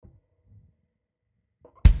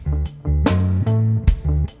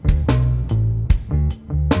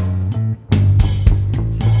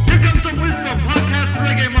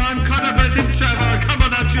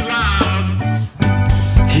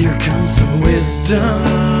wisdom,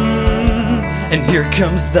 and here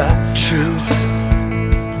comes the truth.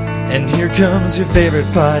 And here comes your favorite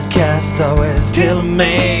podcast, always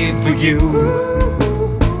tailor-made for you.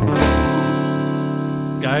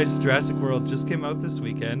 Guys, Jurassic World just came out this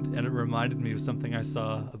weekend, and it reminded me of something I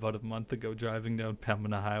saw about a month ago driving down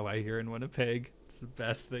Pembina Highway here in Winnipeg. It's the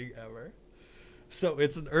best thing ever. So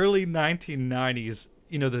it's an early 1990s,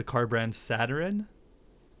 you know the car brand Saturn?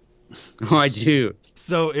 Oh, I do.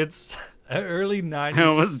 So it's early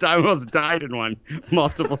 90s. I almost died in one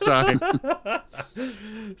multiple times.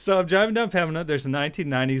 So I'm driving down Pembina. There's a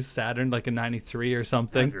 1990s Saturn, like a 93 or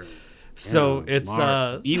something. Saturn. So Yeah, it's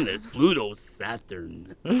Mars, Venus, Pluto,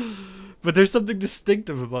 Saturn. But there's something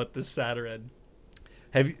distinctive about this Saturn.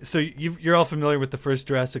 You're all familiar with the first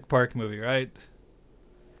Jurassic Park movie, right?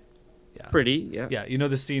 Yeah. Pretty, yeah. Yeah, you know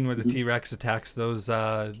the scene where the T-Rex attacks those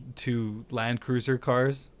two Land Cruiser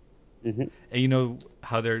cars? Mm-hmm. And you know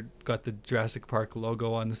how they're got the Jurassic Park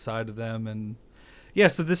logo on the side of them, and yeah,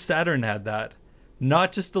 so this Saturn had that.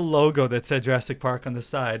 Not just the logo that said Jurassic Park on the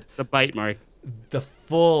side. The bite marks. The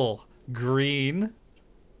full green,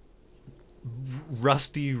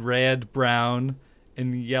 rusty red, brown,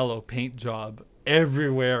 and yellow paint job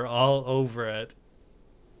everywhere, all over it.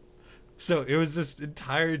 So it was this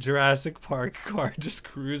entire Jurassic Park car just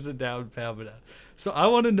cruising down Pembina. So I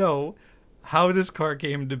want to know how this car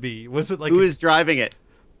came to be. Was it like Who is driving it?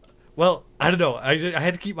 Well, I don't know. I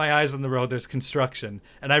had to keep my eyes on the road. There's construction,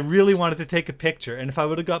 and I really wanted to take a picture. And if I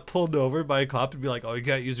would have got pulled over by a cop and be like, "Oh, you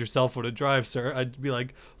can't use your cell phone to drive, sir," I'd be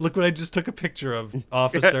like, "Look what I just took a picture of,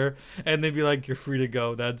 officer." And they'd be like, "You're free to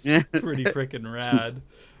go." That's pretty freaking rad,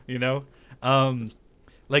 you know?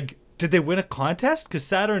 Like, did they win a contest? Because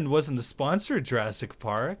Saturn wasn't a sponsor of Jurassic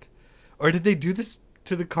Park, or did they do this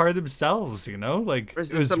to the car themselves? You know, like Or is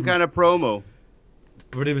this some kind of promo?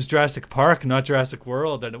 But it was Jurassic Park, not Jurassic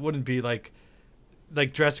World, and it wouldn't be like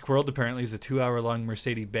Jurassic World apparently is a 2-hour-long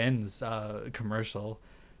Mercedes-Benz commercial.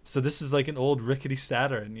 So this is like an old rickety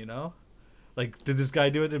Saturn, you know? Like, did this guy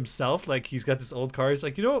do it himself? Like, he's got this old car. He's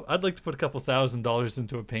like, you know, I'd like to put a couple $1,000s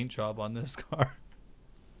into a paint job on this car.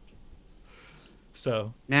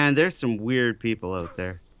 So. Man, there's some weird people out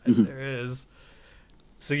there. There is.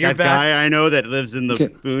 So you're that back. guy I know that lives in the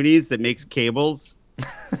boonies that makes cables.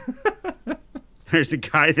 There's a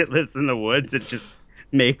guy that lives in the woods that just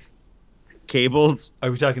makes cables.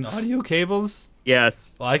 Are we talking audio cables?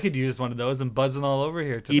 Yes. Well, I could use one of those. I'm buzzing all over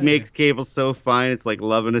here today. He makes cables so fine, it's like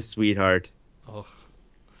loving a sweetheart. Oh,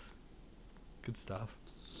 good stuff.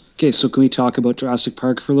 Okay, so can we talk about Jurassic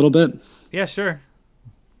Park for a little bit? Yeah, sure.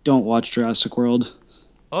 Don't watch Jurassic World.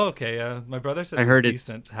 Oh, okay. My brother said I heard it's it's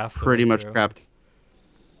decent, half the pretty way much through. crap.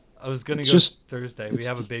 I was gonna It's go just- Thursday. We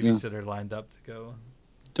have a babysitter lined up to go.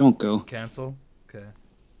 Don't go. Cancel. Okay.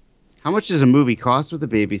 How much does a movie cost with a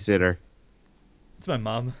babysitter? It's my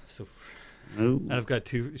mom, so Oh. and I've got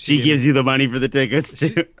two. She gave gives me- you the money for the tickets, She-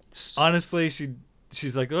 too. Honestly,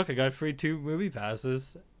 she's like, look, I got free 2 movie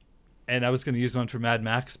passes, and I was gonna use one for Mad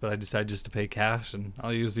Max, but I decided just to pay cash, and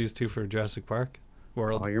I'll use these 2 for Jurassic Park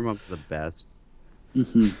World. Oh, your mom's the best.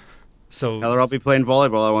 Hmm. So Tell her I'll be playing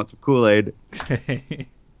volleyball. I want some Kool-Aid.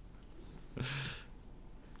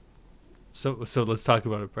 So let's talk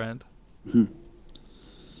about it, Brent.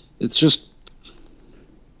 It's just...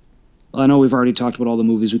 I know we've already talked about all the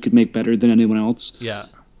movies we could make better than anyone else, Yeah.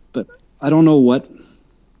 but I don't know what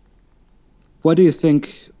do you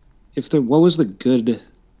think, what was the good...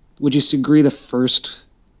 Would you agree the first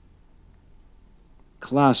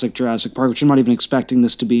classic Jurassic Park, which I'm not even expecting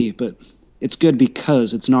this to be, but it's good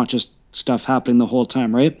because it's not just stuff happening the whole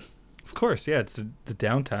time, right? Of course, yeah. It's the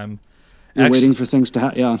downtime. You're Actu- waiting for things to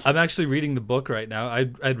happen. Yeah. I'm actually reading the book right now.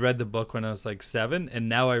 I'd read the book when I was like 7, and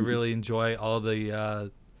now I really enjoy all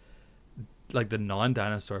the like the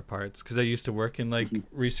non-dinosaur parts, because I used to work in like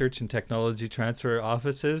research and technology transfer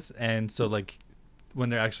offices, and so like when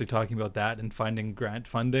they're actually talking about that and finding grant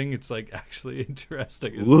funding, it's like actually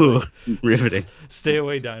interesting. It's Woo, like, riveting. stay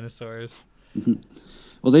away, dinosaurs.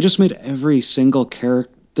 Well, they just made every single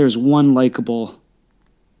character. There's one likable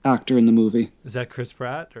actor in the movie. Is that Chris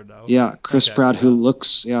Pratt or no? Yeah, Chris Okay, Pratt, who yeah.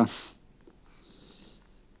 looks, yeah.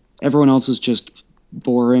 Everyone else is just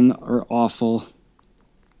boring or awful.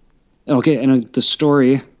 Okay, and the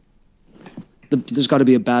story, there's got to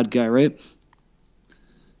be a bad guy, right?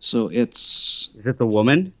 So it's Is it the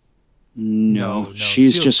woman? No. She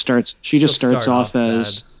She'll- just starts start off bad.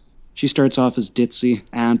 as ditzy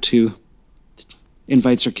aunt who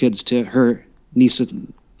invites her kids to her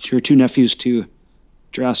her 2 nephews to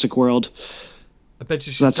Jurassic World. I bet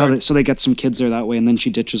you she So that's starts, so they get some kids there that way, and then she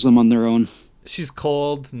ditches them on their own. She's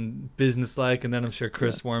cold and businesslike, and then I'm sure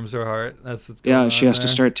Chris warms her heart. That's what's going Yeah, on she has to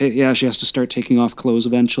there. start. She has to start taking off clothes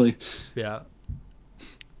eventually Yeah.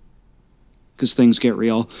 because things get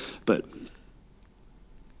real. But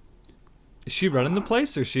Is she running the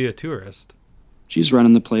place or is she a tourist? she's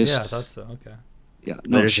running the place. Yeah, I thought so. Okay. Yeah,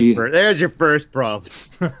 no, There's your first problem.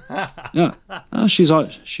 yeah,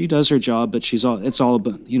 she does her job, but it's all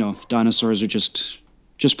about, dinosaurs are just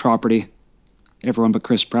property. Everyone but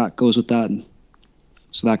Chris Pratt goes with that, and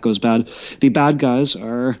so that goes bad. The bad guys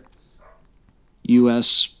are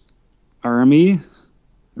U.S. Army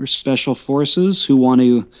or Special Forces who want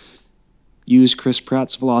to use Chris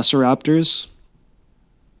Pratt's Velociraptors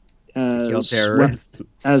Kill as terrorists.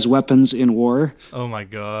 as weapons in war. Oh my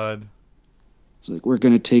god. It's like, we're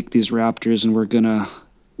going to take these raptors and we're going to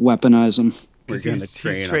weaponize them. We're Because gonna he's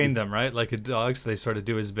train trained them, right? Like a dog, so they sort of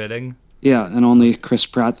do his bidding. Yeah, and only Chris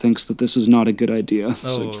Pratt thinks that this is not a good idea. It's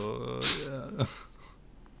like, Oh, yeah.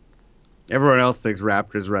 Everyone else thinks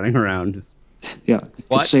raptors running around. yeah,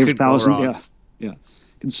 What could save could go thousands. wrong? Yeah,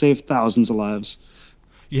 could save thousands of lives.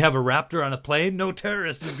 You have a raptor on a plane? No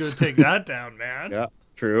terrorist is going to take that down, man. Yeah,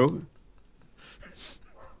 true.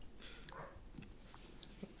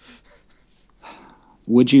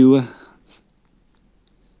 Would you,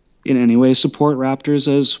 in any way, support raptors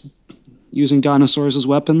as using dinosaurs as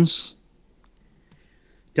weapons?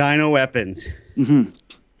 Dino weapons. hmm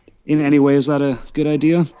In any way, is that a good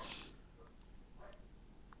idea?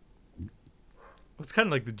 It's kind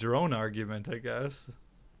of like the drone argument, I guess.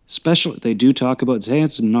 Especially, they do talk about, hey,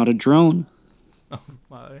 it's not a drone. Oh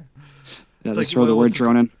my. Yeah, It's they like, throw the well, word what's the-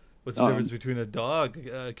 drone in. What's the difference between a dog,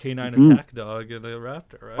 a canine Mhm. attack dog, and a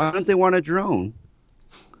raptor, right? Why don't they want a drone?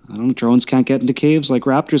 I don't know, drones can't get into caves like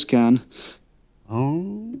raptors can.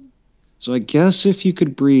 Oh. So I guess if you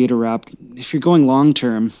could breed a raptor, if you're going long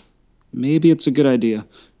term, maybe it's a good idea.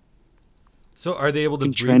 So are they able to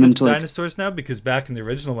Can breed train the them to, like- dinosaurs now? Because back in the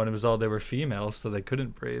original one, it was all they were females, so they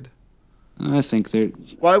couldn't breed. I think they're.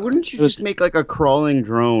 Why wouldn't you It was- just make like a crawling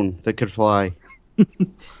drone that could fly?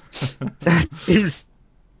 That seems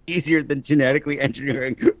easier than genetically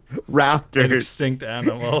engineering An raptors extinct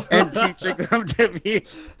animal. and teaching them to be.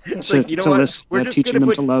 It's to, like, you know to what? listen, We're yeah, just teaching gonna them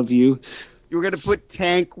put to love you. We're gonna put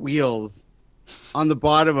tank wheels on the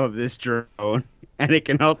bottom of this drone, and it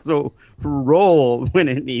can also roll when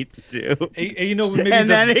it needs to, Hey, maybe and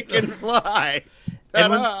then it can fly.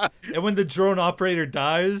 And when- Ta-da! And when the drone operator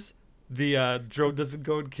dies, the drone doesn't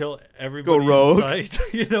go and kill everybody rogue. in sight.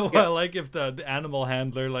 Yeah. Like if the animal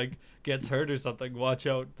handler like gets hurt or something, watch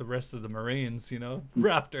out the rest of the Marines.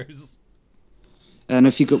 Raptors. And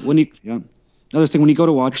if you go another thing when you go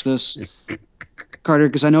to watch this, Carter,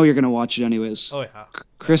 because I know you're going to watch it anyways. Oh yeah.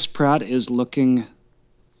 Chris Pratt is looking.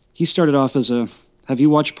 He started off as a. Have you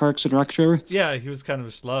watched Parks and Rec, Trevor? Yeah, he was kind of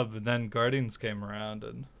a schlub, and then Guardians came around,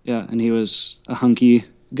 and Yeah, and he was a hunky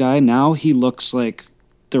guy. Now he looks like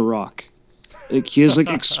The Rock. Like he is like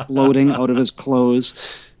exploding out of his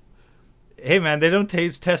clothes. hey man, they don't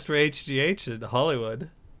test for HGH in Hollywood.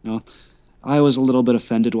 I was a little bit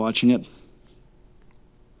offended watching it.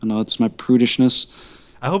 I know it's my prudishness.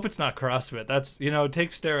 I hope it's not CrossFit. That's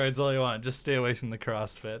take steroids all you want, just stay away from the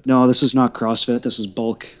CrossFit. No, this is not CrossFit. This is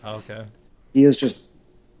bulk. Oh, okay. He is just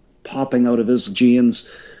popping out of his jeans.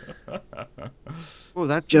 Oh,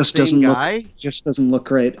 that's Just the same doesn't look- guy. Just doesn't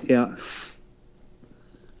look right. Yeah.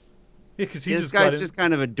 Yeah, because he This just guy's got just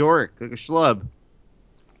kind of a dork, like a schlub.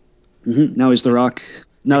 Now he's The Rock.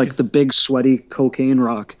 Now like the Because- big sweaty cocaine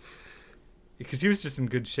Rock. Because he was just in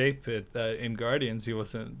good shape in Guardians. He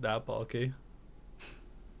wasn't that bulky.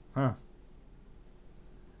 Huh.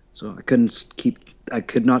 So I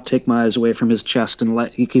could not take my eyes away from his chest and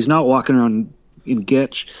he's not walking around in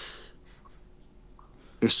gitch.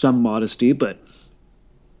 There's some modesty, but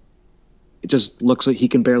it just looks like he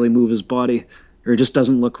can barely move his body, or it just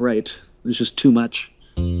doesn't look right. There's just too much.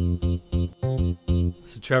 So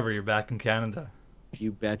Trevor, you're back in Canada.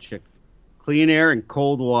 You betcha. Clean air and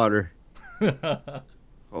cold water.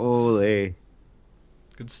 Holy.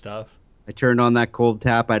 Good stuff. I turned on that cold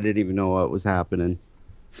tap. I didn't even know what was happening.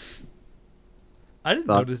 I didn't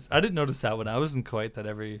Thought- notice. I didn't notice that when I was in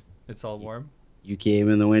Kuwait. It's all warm. You came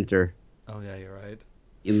in the winter. Oh yeah, you're right.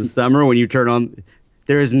 In the summer, when you turn on,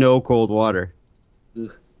 there is no cold water.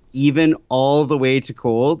 Ugh. Even all the way to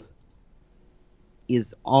cold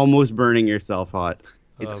is almost burning yourself hot.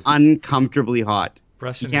 It's Oh. uncomfortably hot.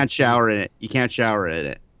 Brushing. You can't shower in it. You can't shower in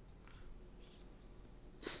it.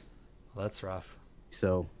 Well, that's rough.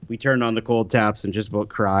 So we turned on the cold taps and just about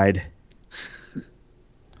cried.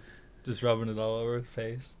 Just rubbing it all over the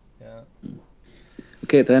face. Yeah.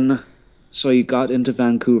 Okay, then, so you got into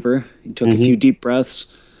Vancouver. You took a Mhm. few deep breaths,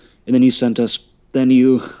 and then you sent us. Then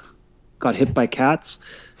you got hit by cats.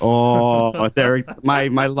 Oh, my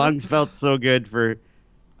lungs felt so good for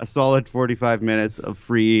a solid 45 minutes of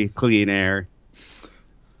free, clean air.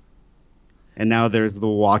 And now there's the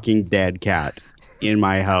Walking Dead cat in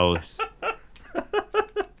my house.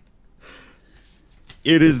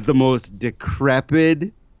 It is the most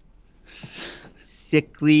decrepit,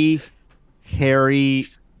 sickly, hairy,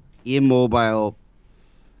 immobile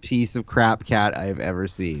piece of crap cat I've ever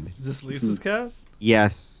seen. Is this Lisa's cat?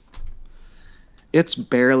 Yes. It's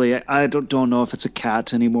barely. I don't know if it's a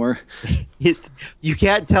cat anymore. You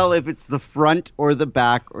can't tell if it's the front or the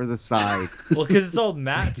back or the side. Well, because it's all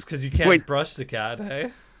mats, because you can't Wait. brush the cat,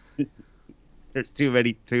 hey? There's too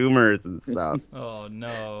many tumors and stuff. Oh,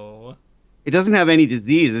 no. It doesn't have any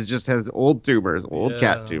disease. It just has old tumors, old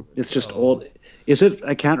cat Yeah. tumors. It's just old. Is it?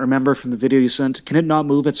 I can't remember from the video you sent. Can it not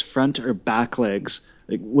move its front or back legs?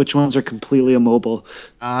 Like, which ones are completely immobile?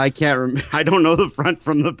 I can't remember. I don't know the front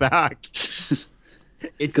from the back.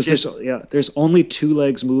 Because there's only two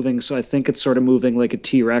legs moving, so I think it's sort of moving like a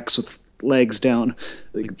T-Rex with legs down.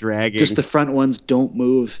 like dragging. Just the front ones don't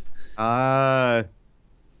move.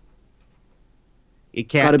 It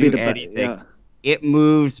can't Gotta be do the anything. Yeah. It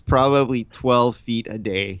moves probably 12 feet a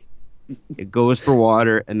day. It goes for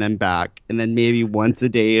water and then back. And then maybe once a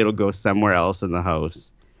day it'll go somewhere else in the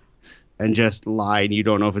house. And just lie and you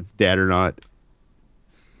don't know if it's dead or not.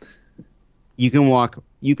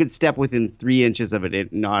 You could step within 3 inches of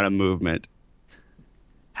it, not a movement.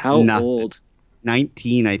 How Nothing. old?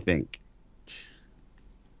 19, I think.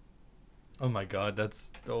 Oh, my God.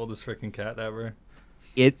 That's the oldest freaking cat ever.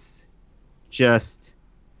 It's just...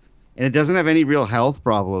 And it doesn't have any real health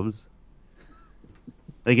problems.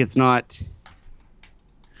 Like, it's not...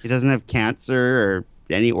 It doesn't have cancer or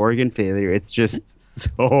any organ failure. It's just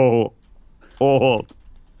so old.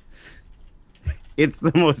 It's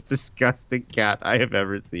the most disgusting cat I have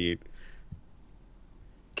ever seen.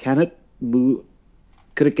 Can it move?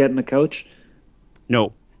 Could it get in a couch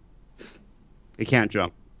No. It can't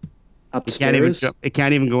jump. upstairs? It can't even jump. It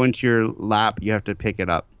can't even go into your lap. You have to pick it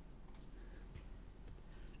up.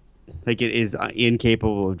 Like, it is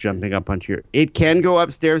incapable of jumping up onto your... It can go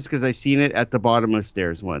upstairs because I seen it at the bottom of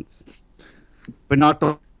stairs once. But not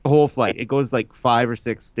the whole flight. It goes like 5 or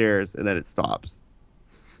 6 stairs and then it stops.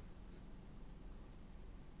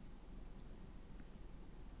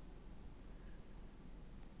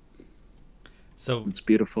 So It's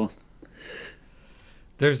beautiful.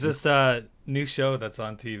 there's this new show that's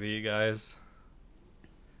on TV, guys.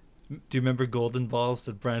 Do you remember Golden Balls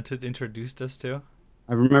that Brent had introduced us to?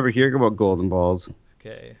 I remember hearing about Golden Balls.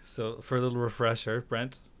 Okay, so for a little refresher,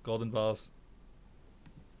 Brent, Golden Balls.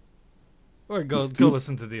 Or go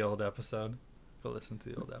listen to the old episode. Go listen to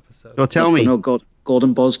the old episode. So tell me. No,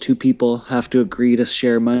 Golden Balls. Two people have to agree to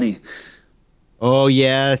share money, Oh,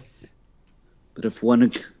 yes. but if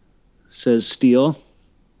one says steal,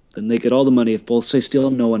 then they get all the money. If both say steal,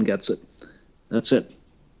 no one gets it. That's it.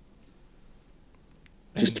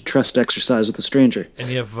 Just a trust exercise with a stranger. And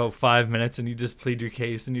you have about 5 minutes, and you just plead your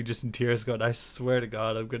case, and you just in tears going, "I swear to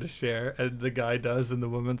God, I'm gonna share." And the guy does, and the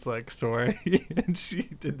woman's like, "Sorry," and she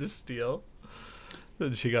did the steal,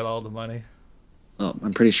 and she got all the money. Oh,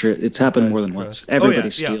 I'm pretty sure it's happened more than once.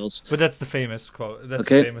 Everybody steals. But that's the famous quote. That's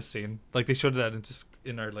Okay. the famous scene. Like they showed that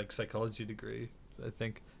in our like psychology degree, I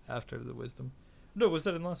think, after the wisdom. No, was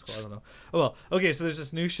that in law school? I don't know. Oh well. Okay, so there's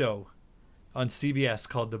this new show on CBS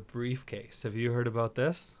called The Briefcase. Have you heard about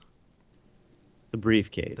this? The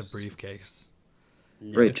briefcase. The Briefcase.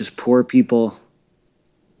 Right, just poor people.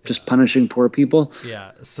 Just punishing poor people.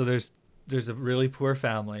 Yeah. So there's a really poor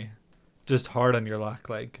family, just hard on your luck.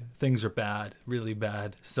 Like things are bad, really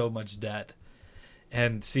bad, so much debt.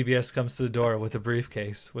 And CBS comes to the door with a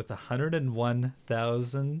briefcase with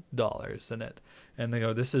 $101,000 in it, and they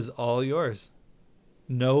go, "This is all yours.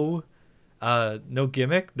 No, no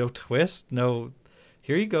gimmick, no twist, no.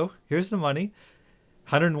 Here you go. Here's the money.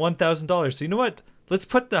 $101,000. So you know what? Let's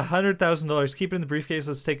put the $100,000. Keep it in the briefcase.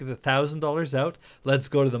 Let's take the $1,000 out. Let's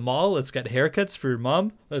go to the mall. Let's get haircuts for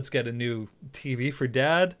mom. Let's get a new TV for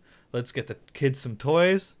dad. Let's get the kids some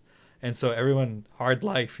toys." And so everyone, hard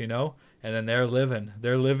life, you know. And then they're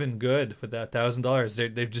living good with that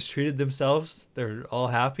 $1,000. They've just treated themselves. They're all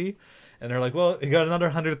happy. And they're like, "Well, you got another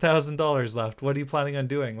 $100,000 left. What are you planning on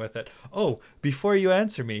doing with it?" Oh, before you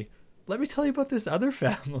answer me, let me tell you about this other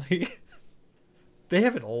family. They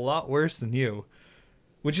have it a lot worse than you.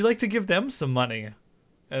 Would you like to give them some money?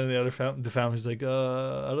 And the other the family's like,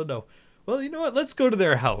 I don't know. Well, you know what? Let's go to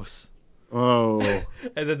their house. Oh.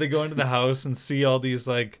 And then they go into the house and see all these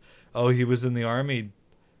like, "Oh, he was in the army.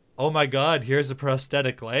 Oh my God, here's a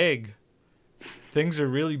prosthetic leg. things are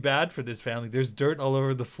really bad for this family. There's dirt all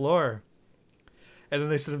over the floor. And then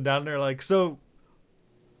they sit him down there like, so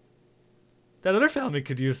that other family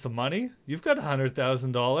could use some money. You've got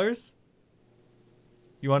 $100,000.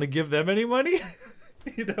 You want to give them any money?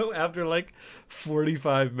 After like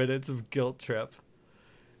 45 minutes of guilt trip.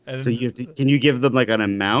 And So you have to, can you give them like an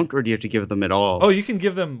amount, or do you have to give them it all? oh, you can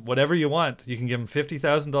give them whatever you want. You can give them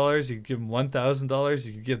 $50,000. You can give them $1,000.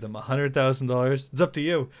 You can give them $100,000. It's up to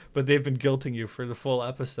you. But they've been guilting you for the full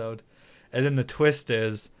episode. And then the twist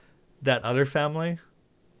is that other family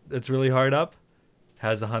that's really hard up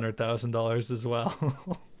has $100,000 as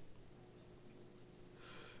well.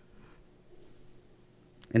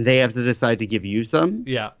 And they have to decide to give you some?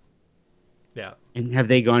 Yeah. Yeah. And have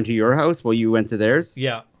they gone to your house while you went to theirs?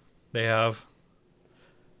 Yeah. They have.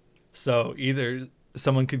 So either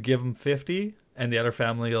someone could give them 50 and the other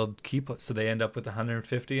family will keep it. So they end up with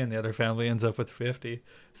 150 and the other family ends up with 50.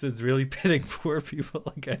 So it's really pitting poor people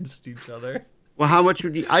against each other. Well, how much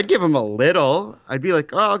would you... I'd give them a little. I'd be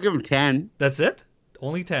like, oh, I'll give them 10. That's it?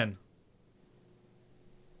 Only 10.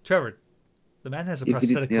 Trevor, the man has a You could-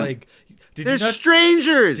 prosthetic yeah. leg. They're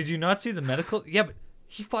strangers! Did you not see the medical? Yeah, but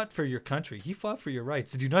he fought for your country. He fought for your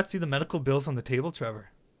rights. Did you not see the medical bills on the table, Trevor?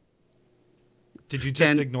 Did you just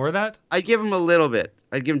 10. ignore that? I'd give them a little bit.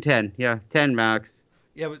 I'd give them 10. Yeah, 10 max.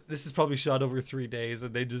 Yeah, but this is probably shot over 3 days,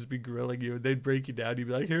 and they'd just be grilling you, and they'd break you down. You'd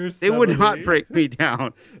be like, "Here's." They would 70. not break me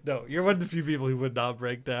down. No, you're one of the few people who would not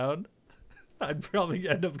break down. I'd probably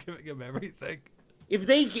end up giving him everything. If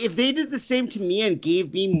they did the same to me and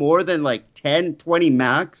gave me more than like 10, 20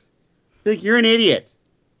 max, I'd be like, you're an idiot.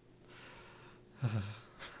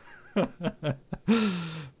 But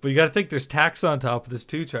you got to think there's tax on top of this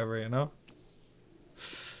too, Trevor. You know.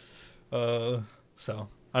 So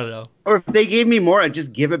I don't know. Or if they gave me more, I'd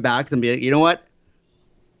just give it back to them and be like, you know what?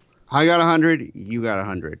 I got 100, you got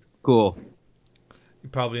 100. Cool. You're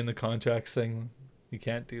probably in the contracts thing. You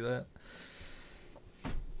can't do that.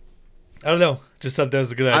 I don't know. Just thought that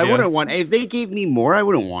was a good idea. I wouldn't want... If they gave me more, I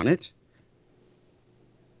wouldn't want it.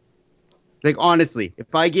 Like, honestly,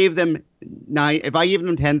 if I gave them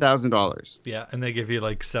 $10,000 Yeah, and they give you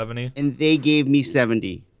like 70. and they gave me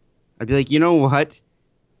 70, I'd be like, you know what?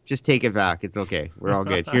 Just take it back. It's okay. We're all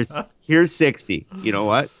good. Here's 60. You know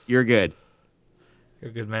what? You're good. You're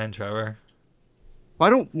a good man, Trevor. I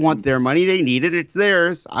don't want their money. They need it. It's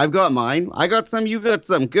theirs. I've got mine. I got some. You got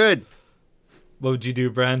some. Good. What would you do,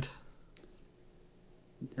 Brent?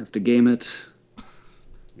 Have to game it.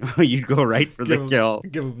 You'd go right for the Give 'em- kill.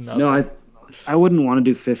 Give him nothing. No, I wouldn't want to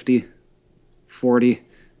do 50, 40.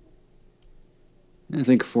 I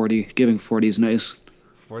think 40. Giving 40 is nice.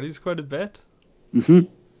 40 is quite a bit.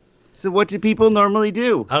 So what do people normally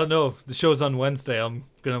do? I don't know. The show's on Wednesday. I'm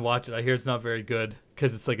going to watch it. I hear it's not very good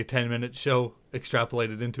because it's like a 10-minute show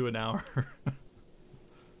extrapolated into an hour.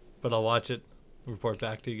 But I'll watch it. Report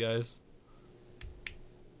back to you guys.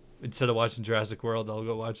 Instead of watching Jurassic World, I'll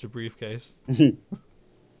go watch The Briefcase.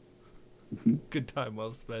 Good time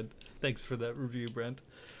well spent. Thanks for that review, Brent.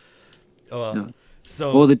 Oh, Yeah.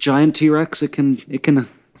 So Oh, the giant T-Rex, it can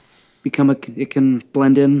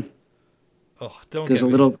blend in don't because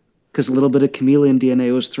get a little bit of chameleon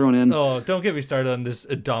DNA was thrown in. don't get me started on this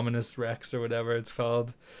Indominus Rex or whatever it's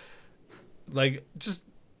called. Like, just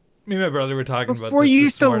me and my brother were talking about Before this you this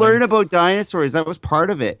used to morning. learn about dinosaurs, that was part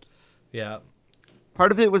of it. Yeah,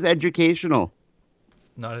 Part of it was educational.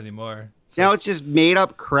 not anymore. Now it's just made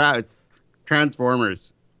up crap. It's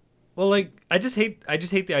Transformers. Well, like I just hate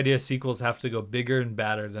the idea sequels have to go bigger and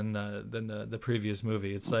badder than the previous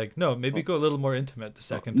movie. It's like, no, maybe go a little more intimate the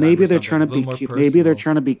second time. Maybe or they're something, trying to a little be more cute. Maybe they're personal.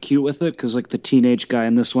 trying to be cute with it because like the teenage guy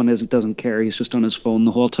in this one doesn't care. He's just on his phone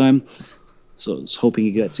the whole time. So I was hoping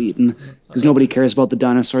he gets eaten because nobody cares about the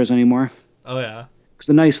dinosaurs anymore. Oh yeah. Because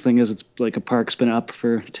the nice thing is it's like a park's been up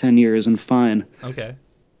for 10 years and fine. Okay.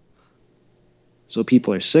 So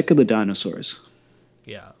people are sick of the dinosaurs.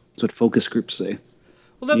 Yeah. That's what focus groups say.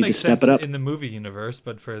 Well, that Need to makes step sense it up. in the movie universe,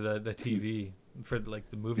 but for the TV, for like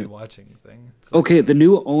the movie watching thing. It's like, Okay, the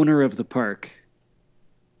new owner of the park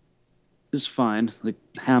is fine. Like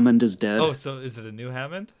Hammond is dead. oh, so is it a new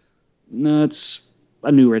Hammond? No, it's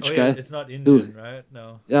a new rich Oh guy. yeah, it's not Indian, right?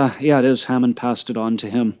 No. Yeah, it is. Hammond passed it on to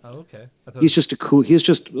him. Oh, okay. I thought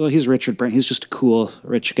He's Richard Brent. He's just a cool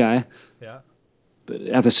rich guy. yeah. But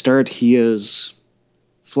at the start, he is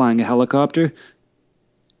flying a helicopter.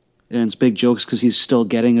 And it's big jokes because he's still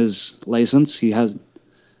getting his license.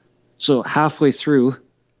 So halfway through,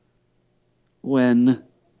 when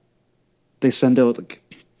they send out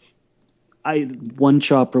one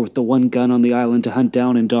chopper with the one gun on the island to hunt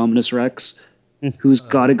down Indominus Rex, who's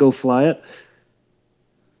got to go fly it.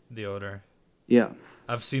 The owner. Yeah,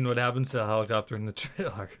 I've seen what happens to a helicopter in the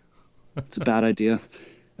trailer. it's a bad idea.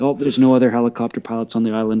 Oh, there's no other helicopter pilots on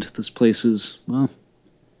the island. This place is, well,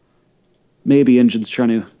 maybe Engine's trying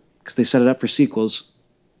to, because they set it up for sequels.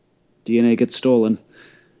 DNA gets stolen,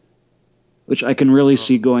 which I can really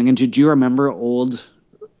see going. And did you remember old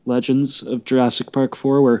Legends of Jurassic Park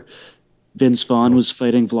 4 where Vince Vaughn was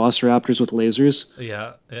fighting velociraptors with lasers?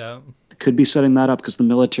 Yeah, yeah. Could be setting that up because the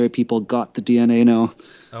military people got the DNA now.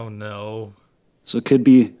 Oh no. So it could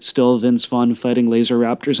be still Vince Vaughn fighting laser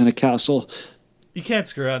raptors in a castle. You can't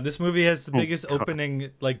screw around. This movie has the biggest God. opening,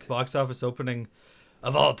 like box office opening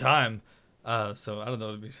of all time. So I don't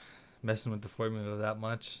know to be messing with the formula that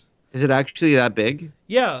much. Is it actually that big?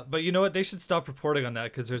 Yeah, but you know what? They should stop reporting on that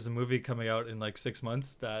because there's a movie coming out in like 6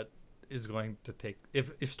 months that is going to take.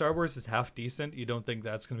 If Star Wars is half decent, you don't think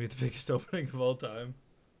that's going to be the biggest opening of all time?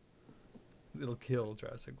 It'll kill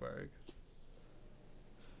Jurassic Park.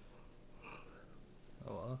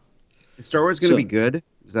 Oh well. Is Star Wars going to So- be good?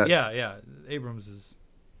 Is that? Yeah. Abrams is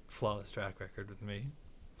flawless track record with me.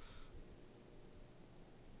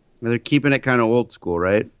 They're keeping it kind of old school,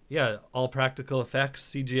 right? Yeah, all practical effects.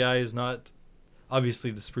 CGI is not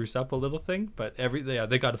obviously to spruce up a little thing, but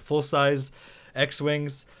they got a full size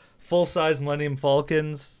X-wings, full size Millennium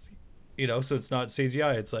Falcons. You know, so it's not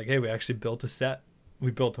CGI. It's like, hey, we actually built a set.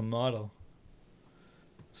 We built a model.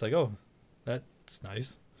 It's like, oh, that's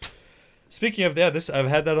nice. Speaking of that, I've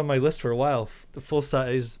had that on my list for a while. The full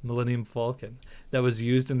size Millennium Falcon that was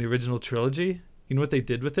used in the original trilogy. You know what they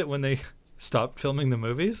did with it when they stopped filming the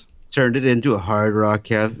movies? Turned it into a Hard Rock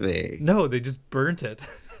Cafe. No, they just burnt it.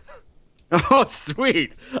 Oh,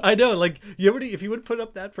 sweet. I know, like if you would put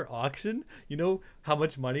up that for auction, you know how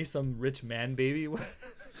much money some rich man baby would.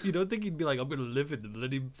 You don't think he'd be like, I'm gonna live in the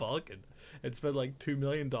Millennium Falcon and spend like $2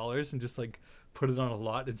 million and just like put it on a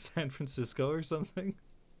lot in San Francisco or something?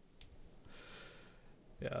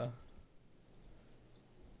 Yeah.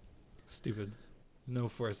 Stupid. No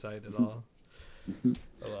foresight at all. Oh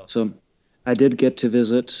well. So I did get to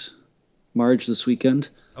visit Marge this weekend.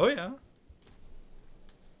 Oh yeah.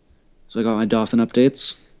 So I got my dolphin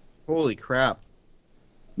updates. Holy crap.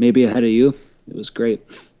 Maybe ahead of you. It was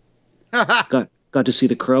great. Got to see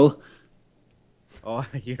the crow. Oh,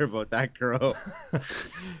 I hear about that crow.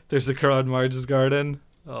 There's a crow in Marge's garden.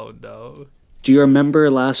 Oh no. Do you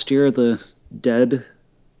remember last year the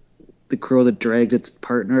crow that dragged its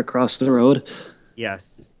partner across the road?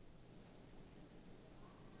 Yes.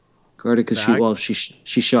 Guarded because Back?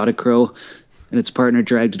 she shot a crow, and its partner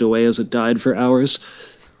dragged it away as it died for hours.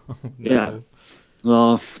 Oh, no. Yeah.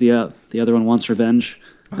 Well, yeah, the other one wants revenge.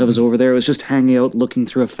 I was over there. I was just hanging out, looking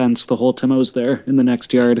through a fence the whole time I was there in the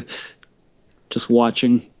next yard, just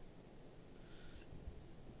watching,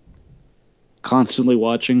 constantly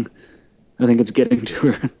watching. I think it's getting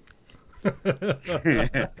to her.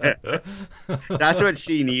 That's what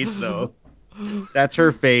she needs, though. That's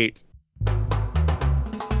her fate.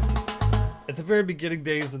 At the very beginning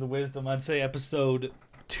days of the Wisdom, I'd say episode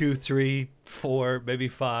 2, 3, 4, maybe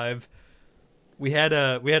 5, we had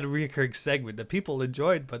a recurring segment that people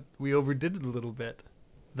enjoyed, but we overdid it a little bit.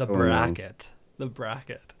 The Oh, no. bracket. The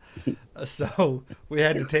bracket. So we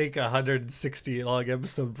had to take a 160 long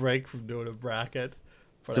episode break from doing a bracket.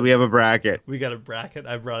 But So we have a bracket. we got a bracket.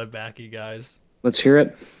 I brought it back, you guys. Let's hear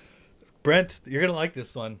it. Brent, you're gonna like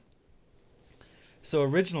this one. So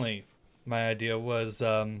originally, my idea was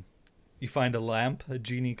you find a lamp, a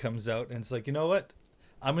genie comes out, and it's like, you know what?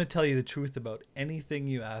 I'm gonna tell you the truth about anything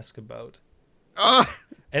you ask about. Oh,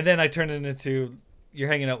 And then I turned it into you're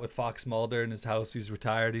hanging out with Fox Mulder in his house. He's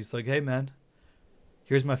retired. He's like, hey man,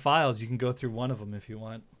 here's my files. You can go through one of them if you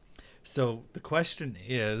want. So the question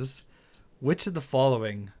is, which of the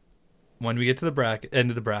following, when we get to the end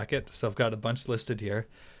of the bracket, so I've got a bunch listed here,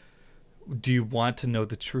 do you want to know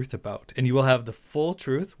the truth about? And you will have the full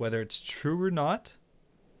truth, whether it's true or not.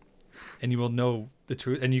 And you will know the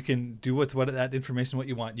truth, and you can do with that information what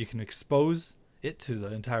you want. You can expose it to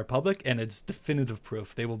the entire public, and it's definitive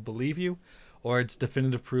proof. They will believe you, or it's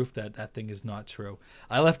definitive proof that that thing is not true.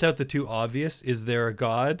 I left out the two obvious. Is there a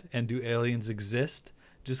God, and do aliens exist?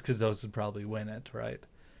 Just because those would probably win it, right?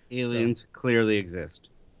 aliens clearly exist.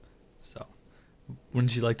 So,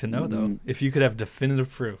 wouldn't you like to know, though? If you could have definitive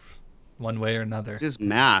proof, one way or another. It's just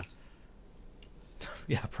math.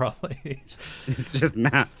 Yeah, probably. It's just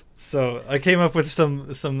math. So I came up with some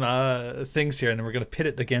things here, and then we're gonna pit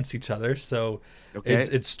it against each other. So Okay.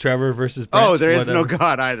 it's Trevor versus Brent. Oh, there is no whatever.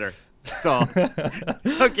 God either. Solved.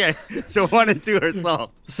 Okay, so 1 and 2 are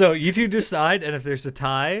solved. So you two decide, and if there's a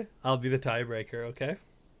tie, I'll be the tiebreaker. Okay.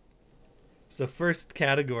 So first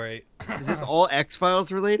category. Is this all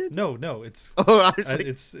X-Files related? No, it's Oh, I was like,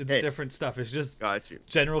 it's hey, different stuff. It's just got you.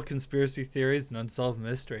 general conspiracy theories and unsolved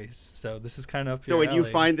mysteries. So this is kind of up So your when you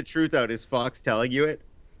alley. find the truth out, is Fox telling you it?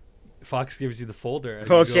 Fox gives you the folder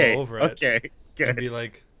and Okay. you go over it Okay. and Good. be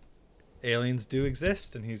like, aliens do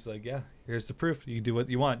exist, and he's like, yeah, here's the proof. You can do what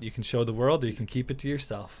you want. You can show the world, or you can keep it to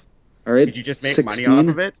yourself. All right. Did you just make 16. money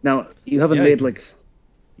off of it? Now, you haven't Yeah, made you- like.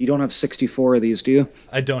 You don't have 64 of these, do you?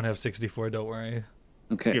 I don't have 64. Don't worry.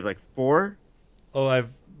 Okay. You have like 4. Oh, I've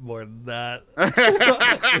more than that.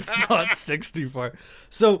 It's not 64.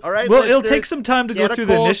 So, All right, well, it'll take listeners, some time to go get a through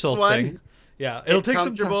the cold initial one. thing. Yeah, it'll Get take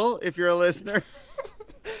some time. comfortable if you're a listener.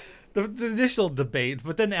 The initial debate,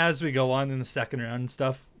 but then as we go on in the second round and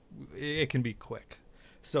stuff, it can be quick.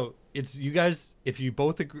 So it's you guys. If you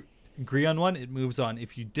both agree on one, it moves on.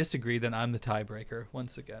 If you disagree, then I'm the tiebreaker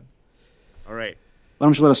once again. All right. Why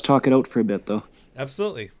don't you let us talk it out for a bit, though?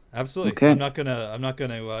 Absolutely. Okay. I'm not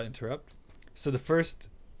gonna interrupt. So the first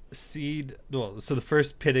the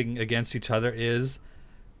first pitting against each other is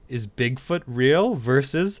Bigfoot real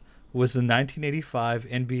versus was the 1985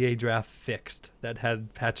 NBA draft fixed that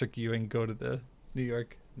had Patrick Ewing go to the New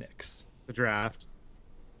York Knicks? The draft.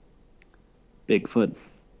 Bigfoot.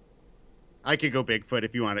 I could go Bigfoot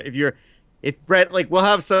if you want it. If Brett, like, we'll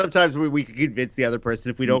have sometimes where we can convince the other person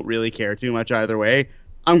if we don't really care too much either way.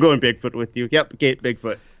 I'm going Bigfoot with you. Yep, okay,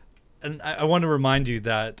 Bigfoot. And I want to remind you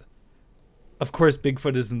that, of course,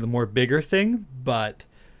 Bigfoot is the more bigger thing, but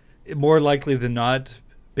more likely than not,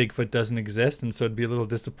 Bigfoot doesn't exist, and so it'd be a little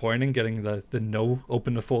disappointing getting the no,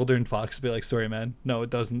 open the folder, and Fox would be like, sorry, man, no, it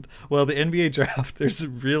doesn't. Well, the NBA draft, there's a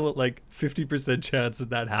real, 50% chance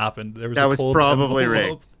that happened. There was That a was cold probably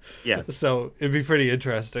envelope. rigged. Yes. So it'd be pretty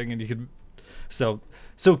interesting, and you could... So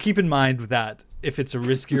keep in mind that if it's a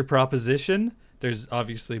riskier proposition, there's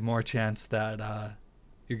obviously more chance that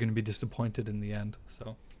you're going to be disappointed in the end.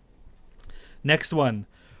 So next one.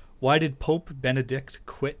 Why did Pope Benedict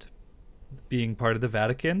quit being part of the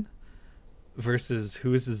Vatican versus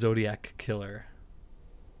who is the Zodiac killer?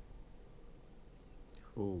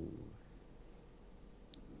 Ooh.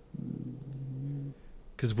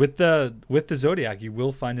 Because with the Zodiac, you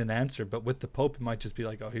will find an answer, but with the Pope, it might just be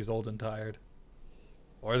like, oh, he's old and tired.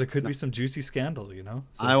 Or there could be some juicy scandal, you know?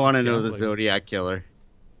 So I want to it's know the gambling. Zodiac killer.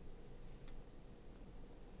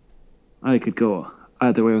 I could go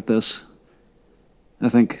either way with this. I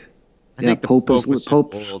think. I think the Pope was just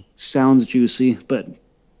Pope old. sounds juicy, but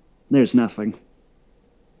there's nothing.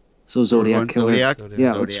 So Zodiac Everyone, killer. Zodiac?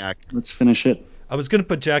 Yeah, Zodiac. let's finish it. I was going to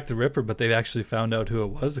put Jack the Ripper, but they actually found out who it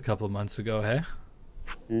was a couple of months ago, hey?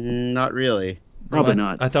 Not really. Probably No,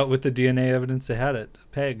 not. I thought with the DNA evidence they had it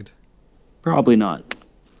pegged. Probably not.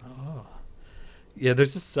 Oh. Yeah,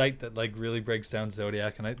 there's a site that really breaks down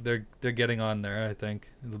Zodiac, and they're getting on there, I think.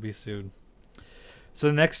 It'll be soon. So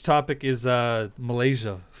the next topic is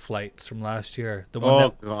Malaysia flights from last year. The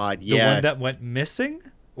one God, the yes. one that went missing,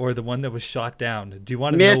 or the one that was shot down? Do you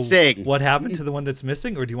want to Missing. know what happened to the one that's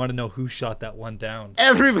missing, or do you want to know who shot that one down?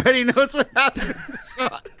 Everybody knows what happened to the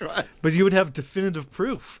shot. Right? But you would have definitive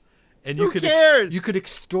proof, and Who cares? you could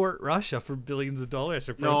extort Russia for billions of dollars.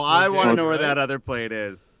 For No, first I world want to gain, know where right? that other plane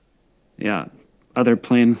is. Yeah. Other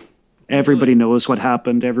plane. Everybody knows what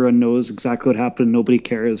happened. Everyone knows exactly what happened. Nobody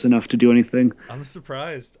cares enough to do anything. I'm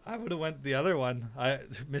surprised. I would have went the other one.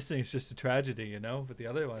 Missing is just a tragedy, you know. But the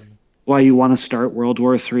other one, Why you want to start World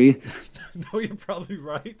War III? no, you're probably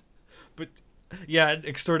right. But yeah,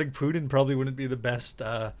 extorting Putin probably wouldn't be the best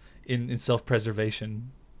in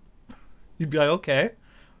self-preservation. You'd be like, okay,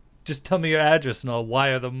 just tell me your address and I'll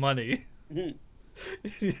wire the money.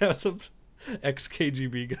 Yeah, some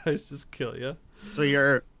ex-KGB guys just kill you. So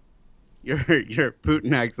your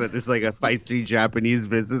Putin accent is like a feisty Japanese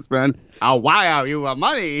businessman. I'll wire you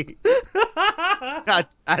money.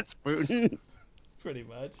 That's Putin. Pretty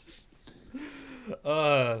much.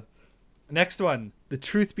 Next one. The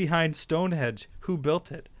truth behind Stonehenge. Who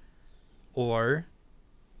built it? Or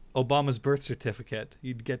Obama's birth certificate.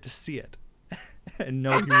 You'd get to see it. And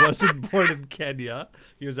no, he wasn't born in Kenya.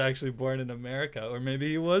 He was actually born in America. Or maybe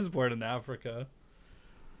he was born in Africa.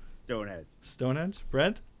 Stonehenge. Stonehenge?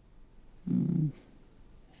 Brent?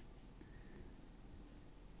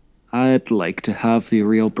 I'd like to have the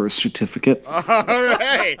real birth certificate. All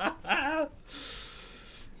right.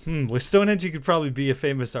 With Stonehenge, you could probably be a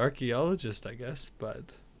famous archaeologist, I guess. But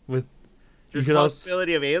with... There's could a also-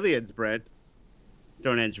 possibility of aliens, Brent.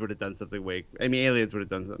 Stonehenge would have done something way. I mean, aliens would have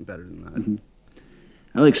done something better than that. Mhm.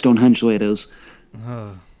 I like Stonehenge the way it is.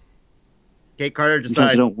 Kate Carter, Sometimes I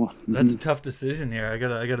decide. don't want. That's a tough decision here. I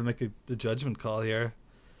gotta make the judgment call here.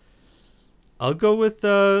 I'll go with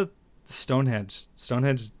Stonehenge.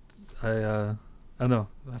 Stonehenge. I don't know.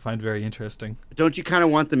 I find very interesting. Don't you kind of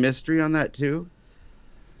want the mystery on that too?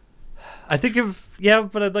 I think yeah,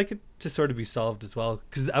 but I'd like it to sort of be solved as well.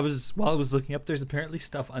 Because while I was looking up, there's apparently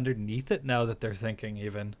stuff underneath it now that they're thinking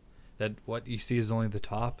even that what you see is only the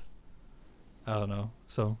top. I don't know.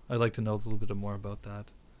 So I'd like to know a little bit more about that.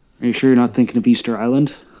 Are you sure you're not thinking of Easter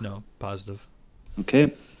Island? No, positive.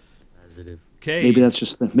 Okay. Positive. Okay. Maybe that's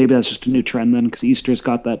just a new trend then, because Easter's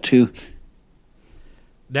got that too.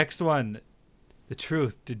 Next one. The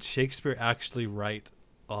truth. Did Shakespeare actually write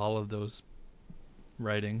all of those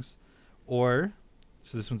writings? Or,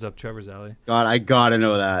 so this one's up Trevor's alley. God, I gotta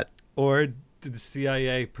know that. Or did the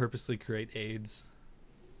CIA purposely create AIDS?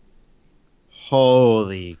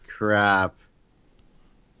 Holy crap.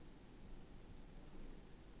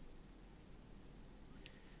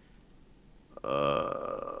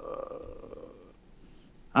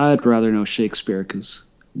 I'd rather know Shakespeare, because,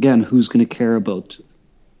 again, who's going to care about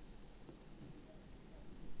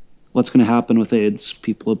what's going to happen with AIDS?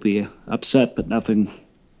 People will be upset, but nothing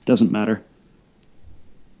doesn't matter.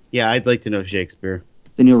 Yeah, I'd like to know Shakespeare.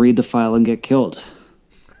 Then you'll read the file and get killed.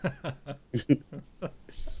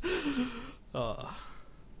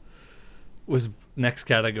 Was next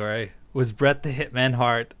category. Was Bret the Hitman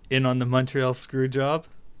Hart in on the Montreal screw job?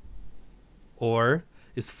 Or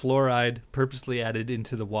is fluoride purposely added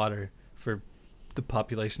into the water for the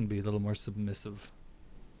population to be a little more submissive?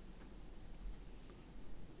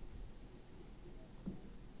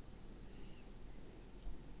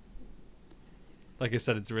 Like I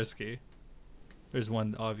said, it's risky. There's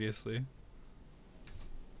one, obviously.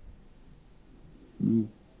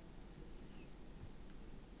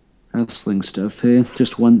 Wrestling stuff, hey?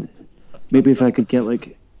 Just one. Maybe if I could get,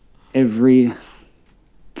 like, every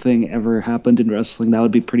thing ever happened in wrestling, that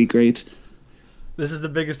would be pretty great. This is the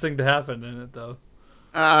biggest thing to happen in it, though.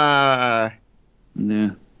 Yeah.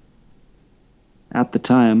 At the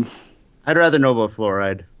time. I'd rather know about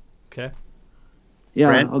fluoride. Okay. Yeah,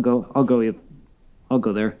 Brent? I'll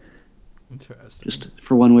go there. Interesting. Just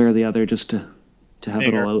for one way or the other, just to have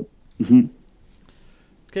Bigger. it all out. Hmm.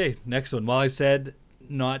 Okay, next one. While I said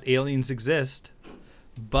not aliens exist,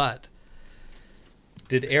 but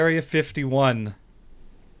did Area 51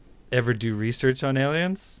 ever do research on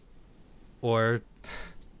aliens? Or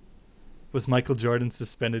was Michael Jordan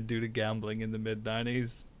suspended due to gambling in the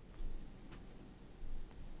mid-90s?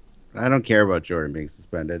 I don't care about Jordan being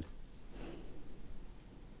suspended.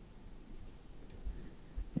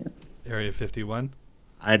 Area 51?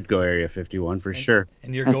 I'd go Area 51 for sure.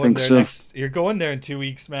 And you're I going think there so. You're going there in 2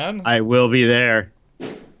 weeks, man. I will be there.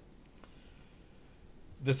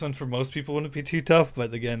 This one for most people wouldn't be too tough,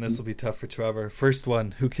 but again, this will be tough for Trevor. First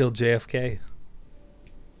one, who killed JFK?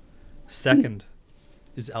 Second,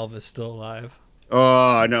 is Elvis still alive?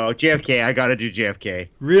 Oh, no. JFK. I gotta do JFK.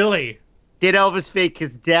 Really? Did Elvis fake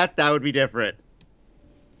his death? That would be different.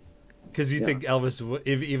 Because you Yeah. think Elvis,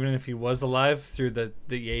 even if he was alive through the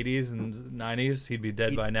 80s and 90s, he'd be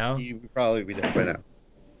dead by now? He would probably be dead by now.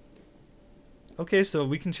 Okay, so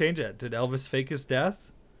we can change it. Did Elvis fake his death?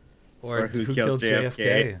 Or who who killed killed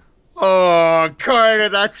JFK? Oh, Carter,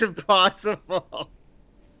 that's impossible.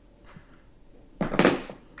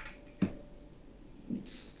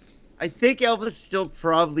 I think Elvis still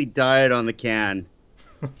probably died on the can.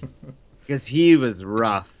 Because he was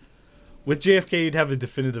rough. With JFK, you'd have a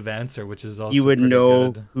definitive answer, which is also You would pretty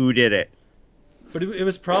know good. who did it. But it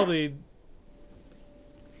was probably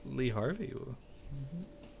Lee Harvey.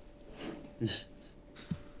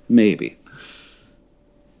 Maybe.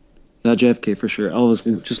 Not JFK for sure.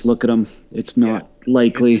 Elvis, just look at him. It's not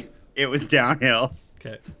likely. It was downhill.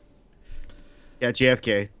 Okay. Yeah,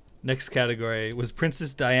 JFK. Next category. Was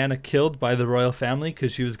Princess Diana killed by the royal family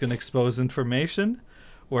because she was going to expose information?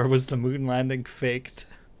 Or was the moon landing faked?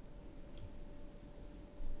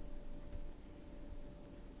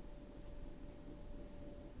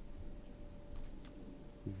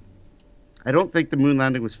 I don't think the moon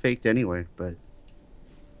landing was faked anyway, but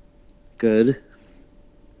Good.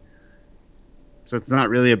 so it's not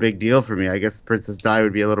really a big deal for me. I guess Princess Di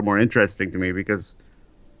would be a little more interesting to me because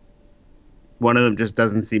one of them just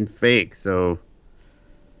doesn't seem fake. So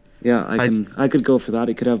Yeah, I could go for that.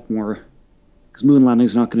 It could have more. Because moon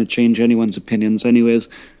landing's not going to change anyone's opinions, anyways.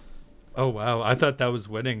 Oh, wow. I thought that was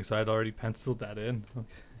winning, so I'd already penciled that in.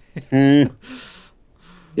 Hmm.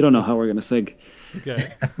 You don't know how we're going to think.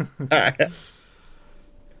 Okay.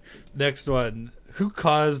 Next one. Who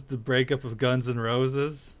caused the breakup of Guns N'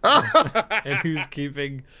 Roses? And who's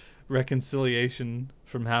keeping reconciliation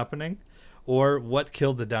from happening? Or what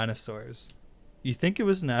killed the dinosaurs? You think it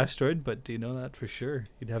was an asteroid, but do you know that for sure?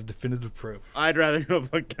 You'd have definitive proof. I'd rather know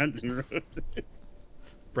about Guns N' Roses.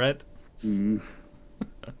 Brett? Mm.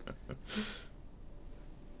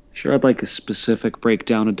 Sure, I'd like a specific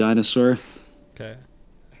breakdown of dinosaur. Okay.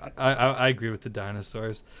 I agree with the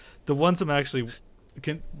dinosaurs. The ones I'm actually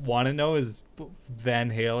want to know is Van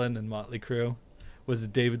Halen and Motley Crue. Was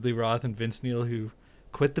it David Lee Roth and Vince Neil who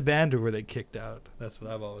quit the band, or were they kicked out? That's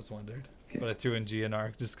what I've always wondered. Okay. But I threw in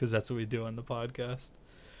GNR just because that's what we do on the podcast.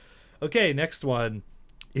 Okay, next one.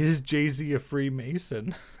 Is Jay-Z a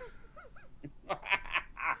Freemason?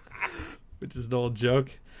 Which is an old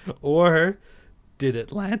joke. Or did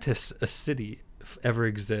Atlantis, a city, ever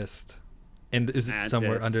exist? And is it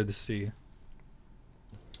somewhere Atlantis. under the sea?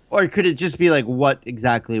 Or could it just be like, what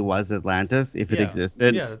exactly was Atlantis if it Yeah.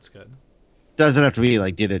 existed? Yeah, that's good. Doesn't have to be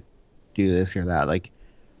like, did it do this or that? Like,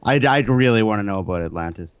 I'd really want to know about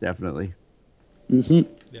Atlantis, definitely.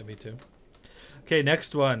 Mm-hmm. Yeah, me too. Okay,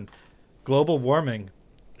 next one. Global warming.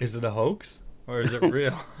 Is it a hoax or is it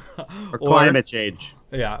real? Or climate change.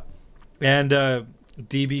 Yeah. And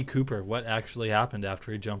DB Cooper, what actually happened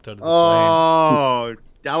after he jumped out of the plane? Oh,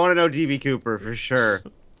 I want to know DB Cooper for sure.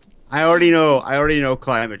 I already know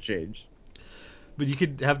climate change. But you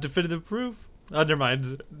could have definitive proof. Oh, never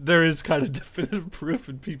mind. There is kind of definitive proof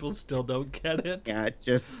and people still don't get it. Yeah,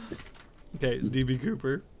 just Okay, DB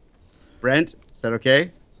Cooper. Brent, is that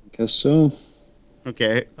okay? Guess so.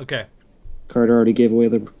 Okay. Okay. Carter already gave away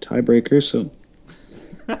the tiebreaker, so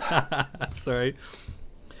Sorry.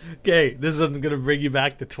 Okay, this one's gonna bring you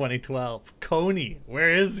back to 2012. Coney,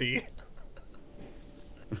 where is he?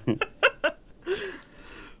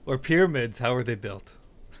 Or pyramids, how were they built?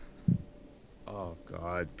 Oh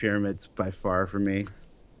God, pyramids by far for me.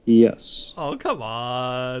 yes. Oh, come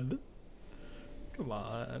on. Come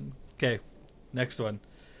on. Okay, next one.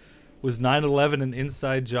 Was 9/11 an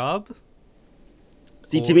inside job?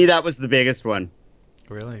 See, to me that was the biggest one.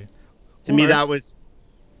 Really? To me Or that was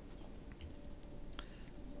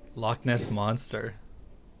Loch Ness Monster.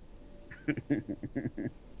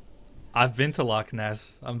 I've been to Loch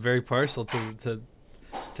Ness. I'm very partial to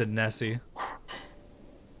Nessie.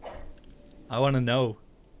 I want to know.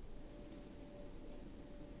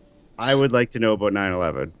 I would like to know about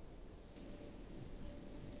 9/11.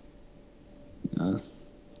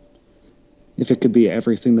 If it could be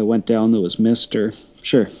everything that went down that was missed, or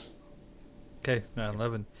sure. Okay,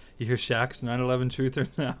 9/11. You hear Shaq's 9/11 truther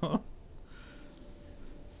now?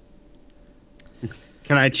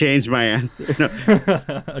 Can I change my answer?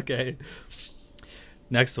 No. Okay.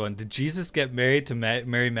 Next one. Did Jesus get married to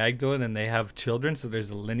Mary Magdalene and they have children, so there's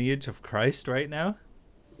a lineage of Christ right now?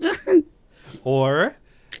 Or,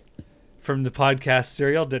 from the podcast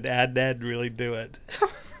Serial, did Adnan really do it?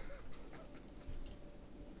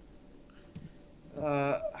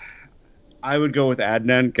 I would go with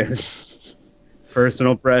Adnan because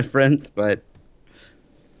personal preference, but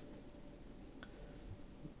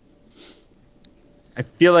I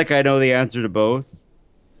feel like I know the answer to both.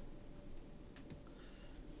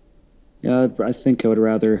 Yeah, I think I would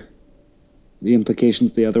rather the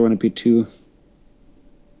implications of the other one would be too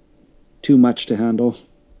much to handle.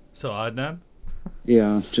 So Adnan?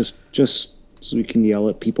 Yeah, just so we can yell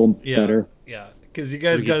at people Yeah. better. Yeah, because you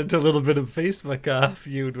guys We got could- into a little bit of Facebook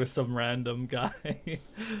feud with some random guy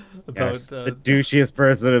about Yes, the douchiest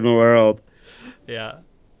person in the world. yeah.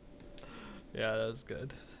 Yeah, that was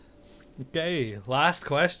good. Okay, last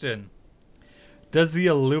question. Does the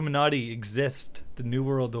Illuminati exist, the New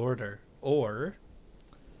World Order, or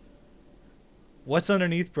what's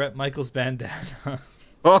underneath Bret Michaels' bandana?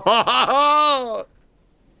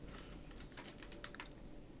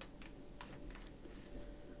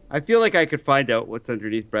 I feel like I could find out what's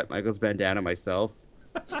underneath Bret Michaels' bandana myself.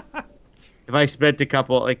 If I spent a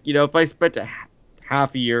couple, like, if I spent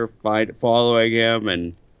half a year following him,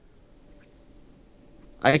 and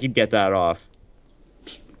I could get that off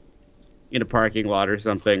in a parking lot or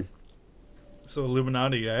something. So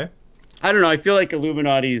Illuminati, eh? I don't know. I feel like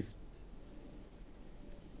Illuminati's.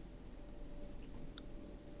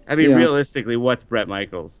 I mean, Yeah. realistically, what's Bret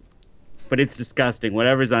Michaels? But it's disgusting.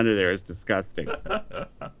 Whatever's under there is disgusting.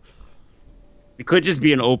 It could just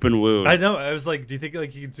be an open wound. I know. I was like, do you think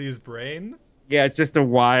like you can see his brain? Yeah, it's just a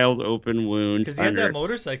wild open wound. Because he had that under-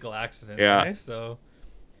 motorcycle accident, Yeah. right? So,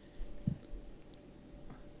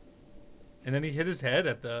 and then he hit his head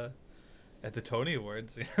at the Tony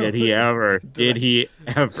Awards. You know? Did he ever? Did he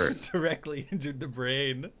ever? Directly injured the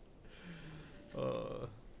brain.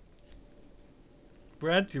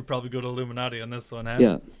 Brent, you probably go to Illuminati on this one, huh?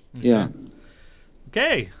 Yeah, Okay. yeah.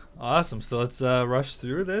 Okay, awesome. So let's rush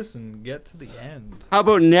through this and get to the end. How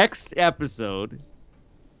about next episode?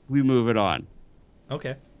 We move it on.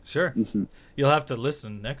 Okay, sure. Mhm. You'll have to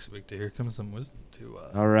listen next week to Here Comes Some Wisdom to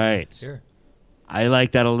All right. hear. I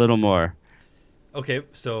like that a little more. Okay,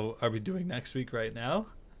 so are we doing next week right now?